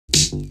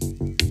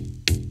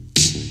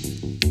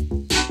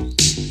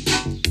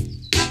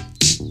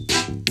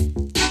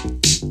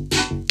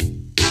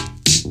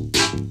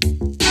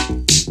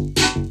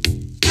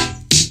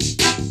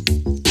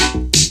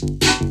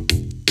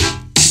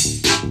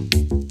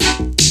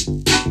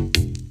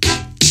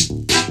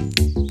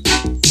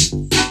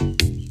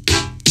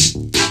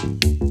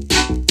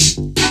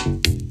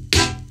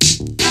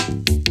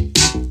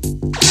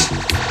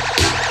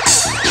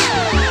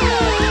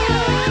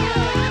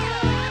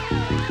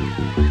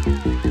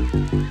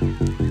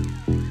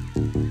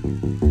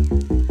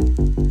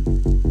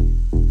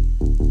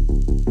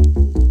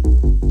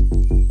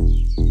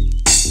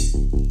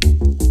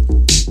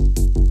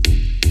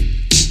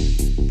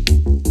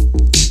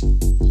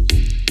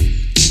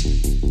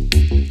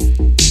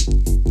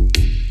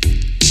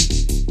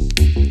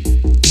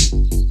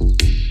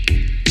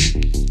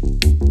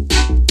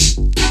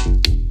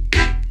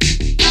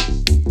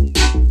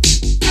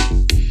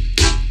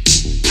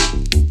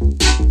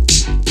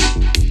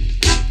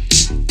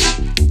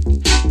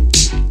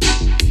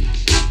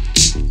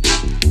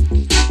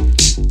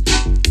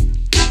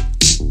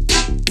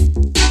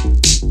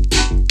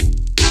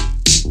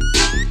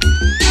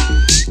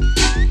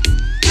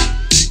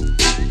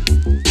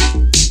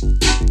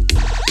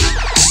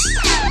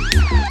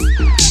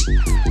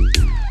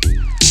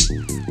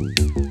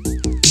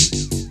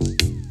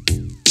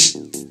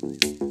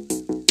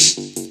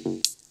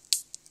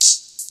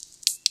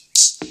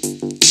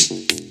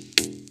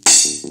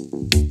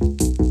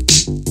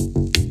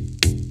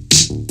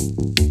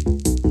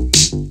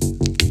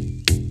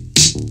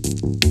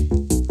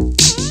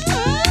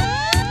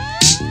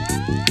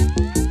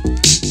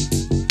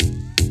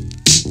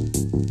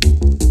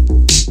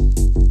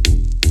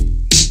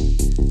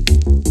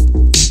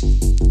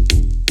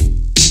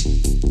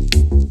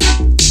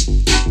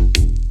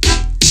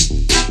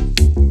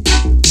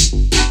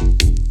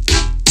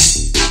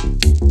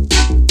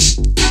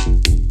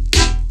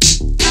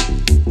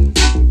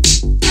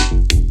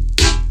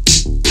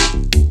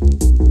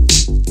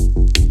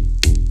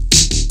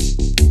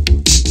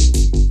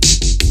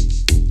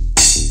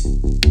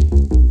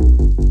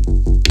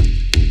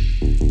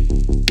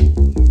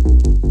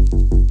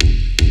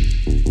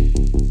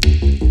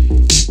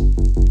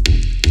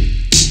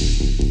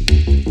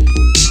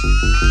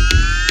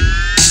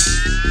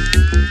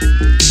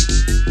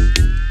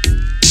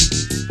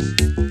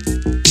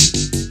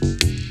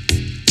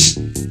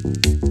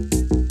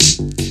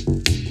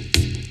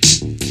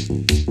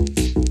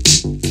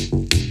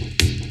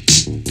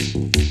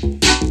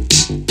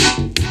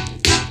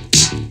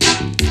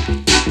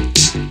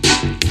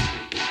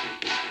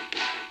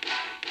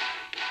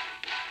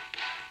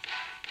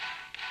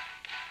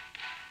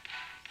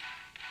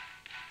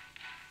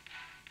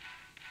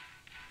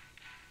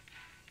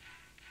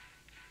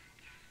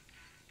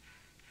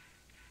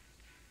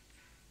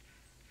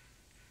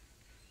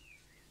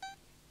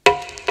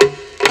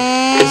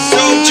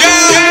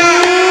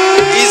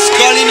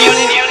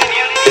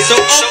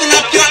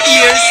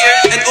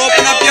and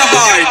open up your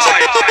heart.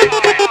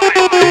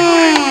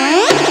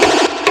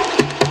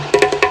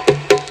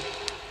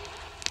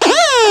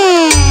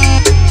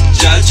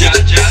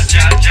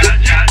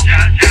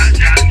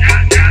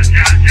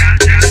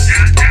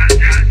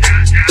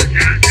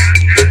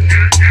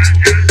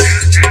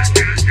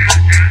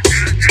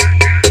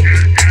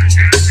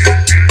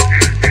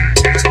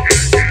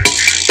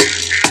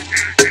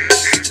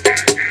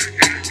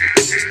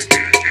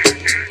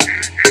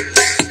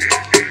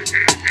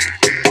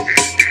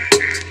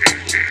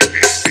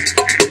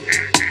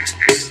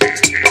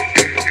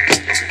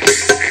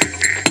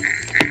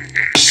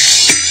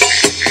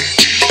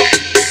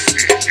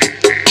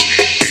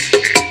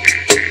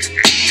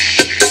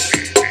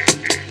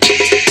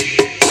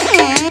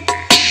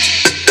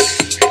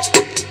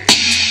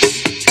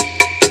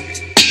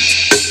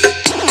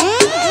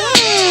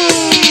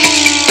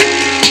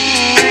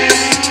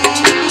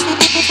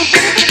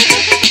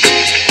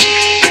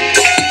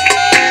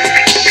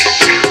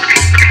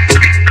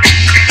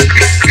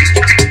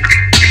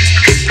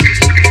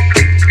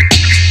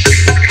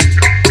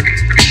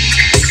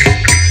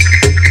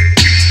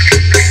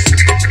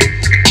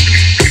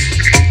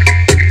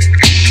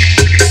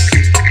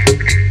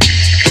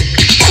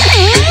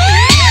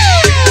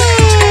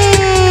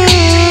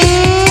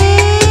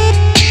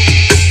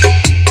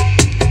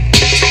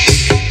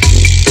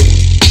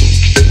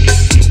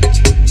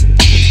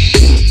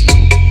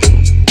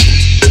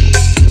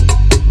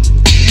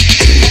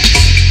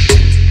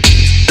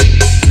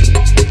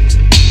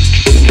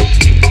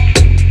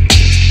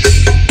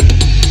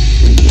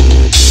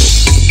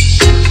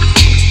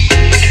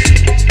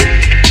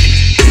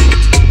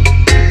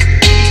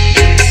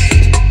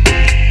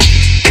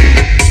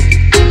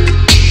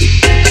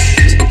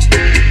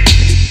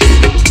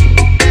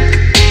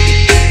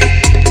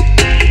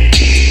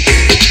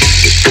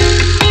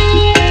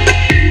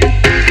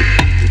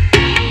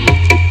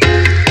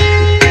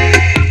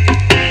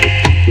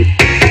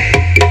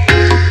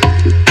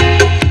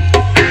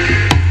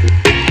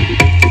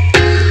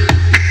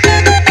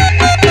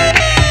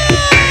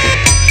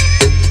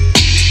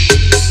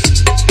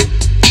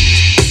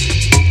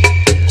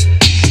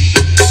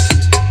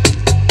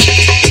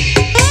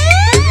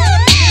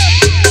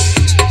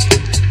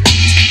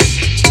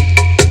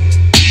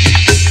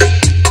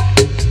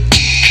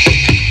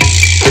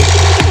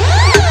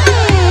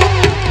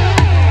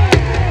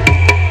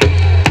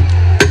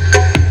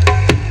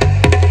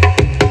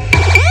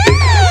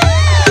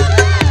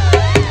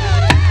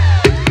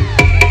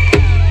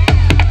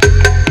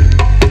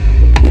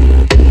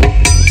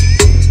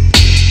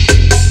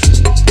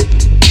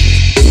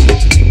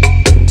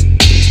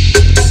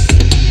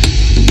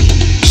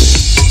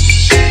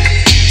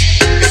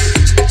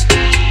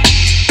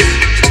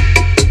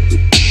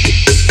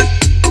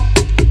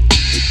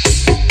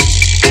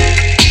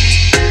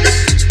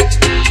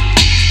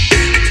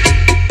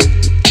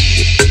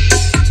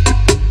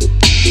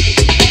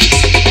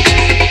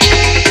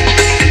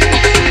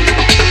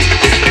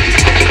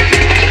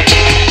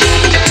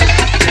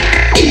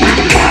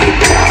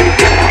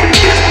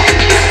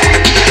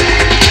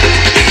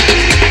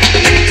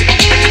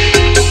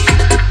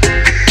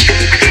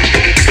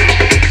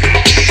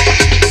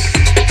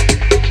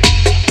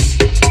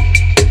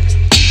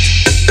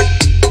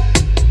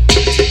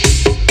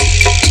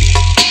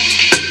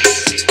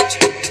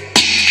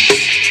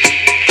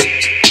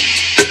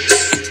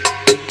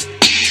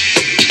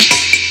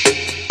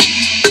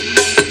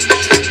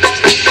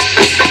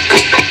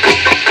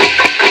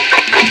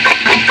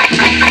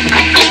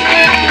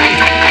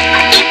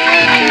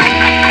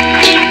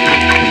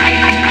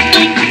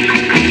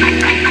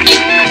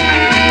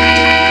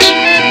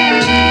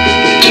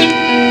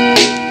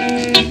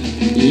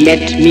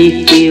 Let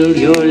me feel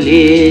your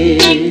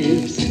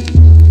lips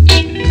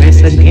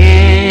press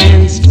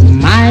against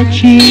my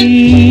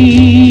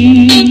cheek.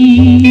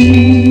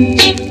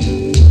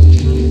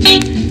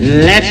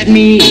 Let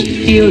me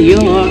feel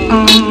your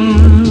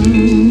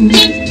arms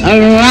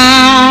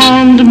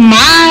around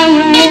my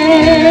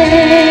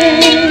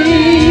waist.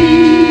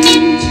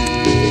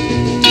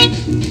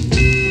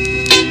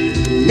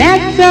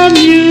 Let the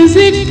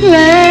music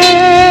play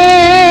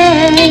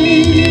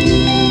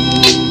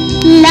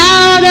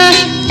louder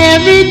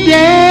every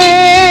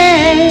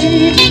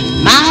day,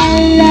 my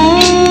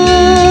love.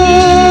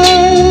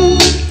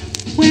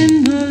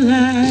 When the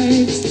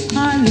lights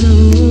are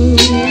low,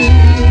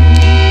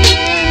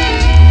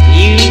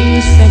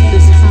 you set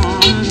this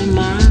heart of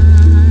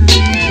mine to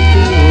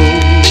glow.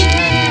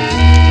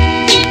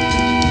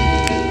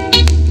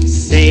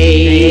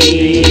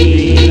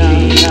 Say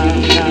love, love,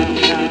 love,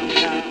 love,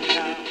 love,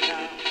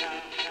 love.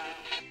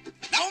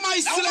 Now my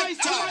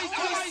selector,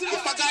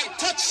 if a guy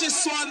touch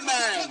this one,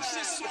 man,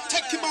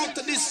 take him out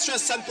of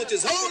distress and put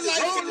his whole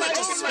life in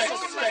retrospect.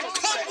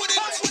 Come with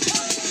it.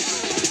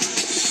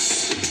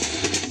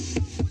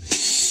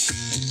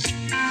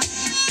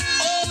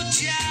 Oh,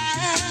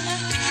 Jah,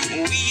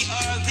 we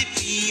are the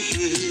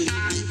people.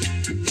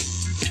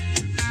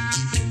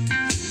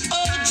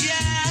 Oh,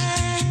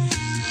 Jah,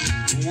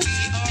 we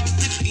are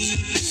the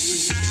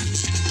people.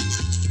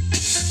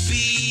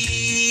 Be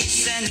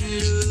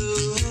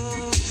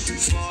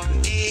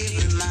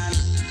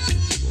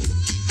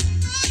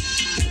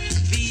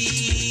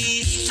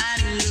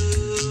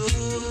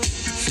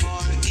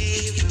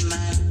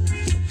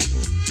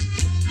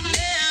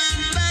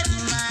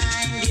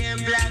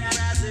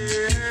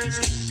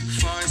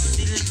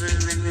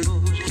and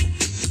gold.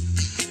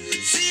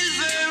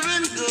 Silver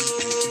and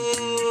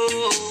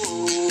gold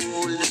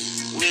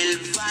will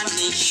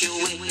vanish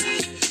away.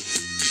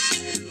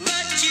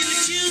 But you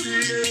to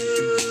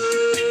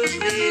love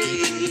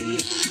me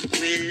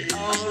will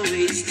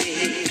always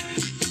stay.